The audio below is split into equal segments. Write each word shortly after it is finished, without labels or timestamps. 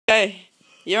Go.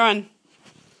 You're on.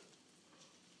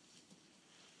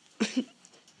 He's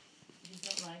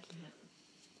not liking it.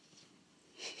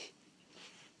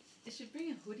 They should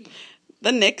bring a hoodie.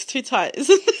 The neck's too tight,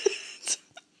 isn't it?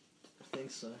 I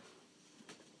think so.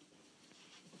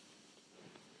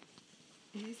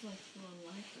 It is like full on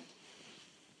life.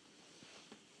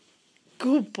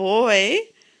 Good boy.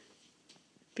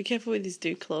 Be careful with his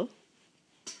dew claw.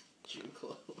 Dew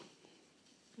claw.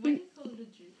 What do you call it a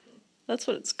Jew claw? That's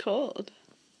what it's called.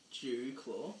 Dew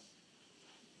claw.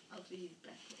 I'll be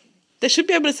back. They should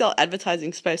be able to sell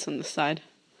advertising space on the side.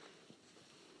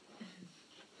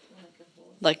 Like a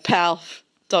horse. Like Pal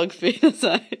dog food or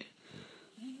so.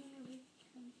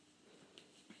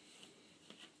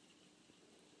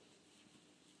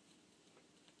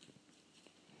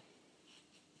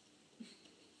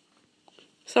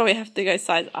 So we have to go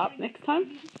size up next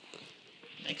time?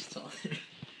 Next time.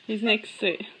 His next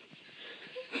suit.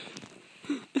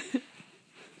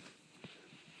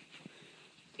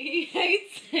 He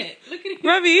hates it. Look at him.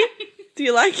 Robbie, do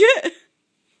you like it?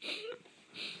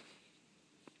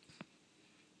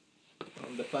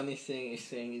 The funniest thing is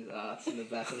seeing his ass in the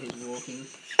back when he's walking. Look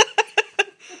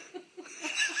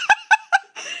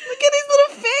at his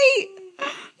little feet.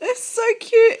 They're so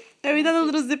cute. Have we done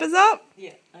the little zippers up?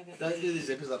 Yeah, I got Don't do the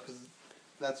zippers up because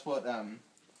that's what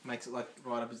makes it like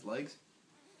right up his legs.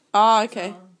 Oh,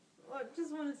 okay. I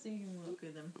just want to see him walk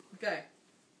with them. Go.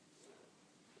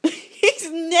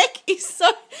 His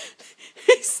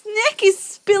neck is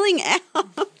spilling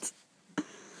out.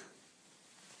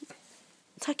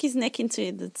 Tuck his neck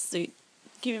into the suit.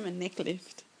 Give him a neck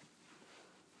lift.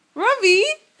 Robbie,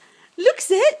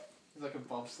 looks it. He's like a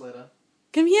bobsledder.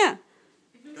 Come here.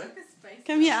 It looks like a space.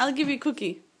 Come here. I'll give you a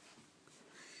cookie.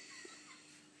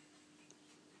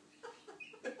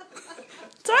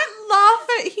 Don't laugh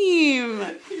at him.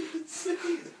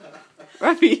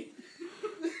 Robbie,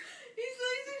 His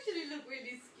legs actually look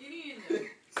really skinny in them.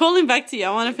 call him back to you.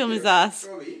 I want to film his ass.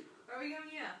 Robbie, Robbie, come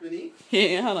here. Vinny.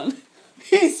 Here, hold on.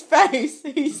 His face.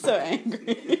 He's so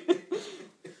angry.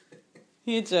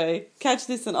 Here, Joe. Catch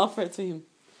this and offer it to him.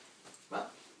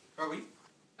 Matt, Robbie.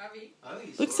 Robbie. I think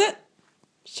he's Looks sorry. it.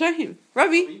 Show him.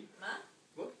 Robbie. Robbie. Ma?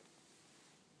 Look.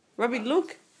 Robbie,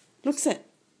 look. Looks it.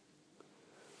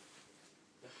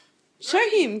 Show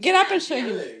Robbie, him. Get up and show He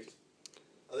him. moved.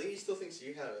 I think he still thinks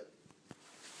you have it.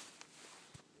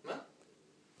 Matt,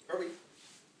 Robbie.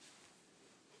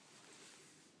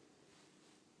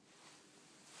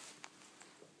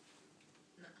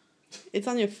 It's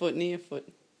on your foot, near your foot.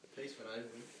 Peace went over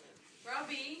him.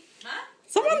 Robbie. Ma?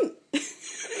 Someone. This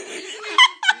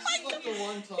is like the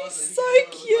one time He's that he so came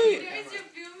on cute. the Guys, camera.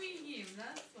 you're filming him.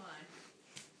 That's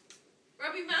why.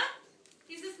 Robbie, Ma?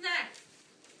 He's a snack.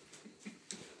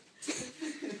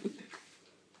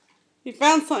 He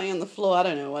found something on the floor. I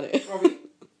don't know what it is. Robbie.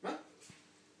 Matt.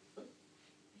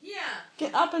 Here.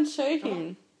 Get up and show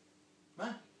him.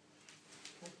 Matt.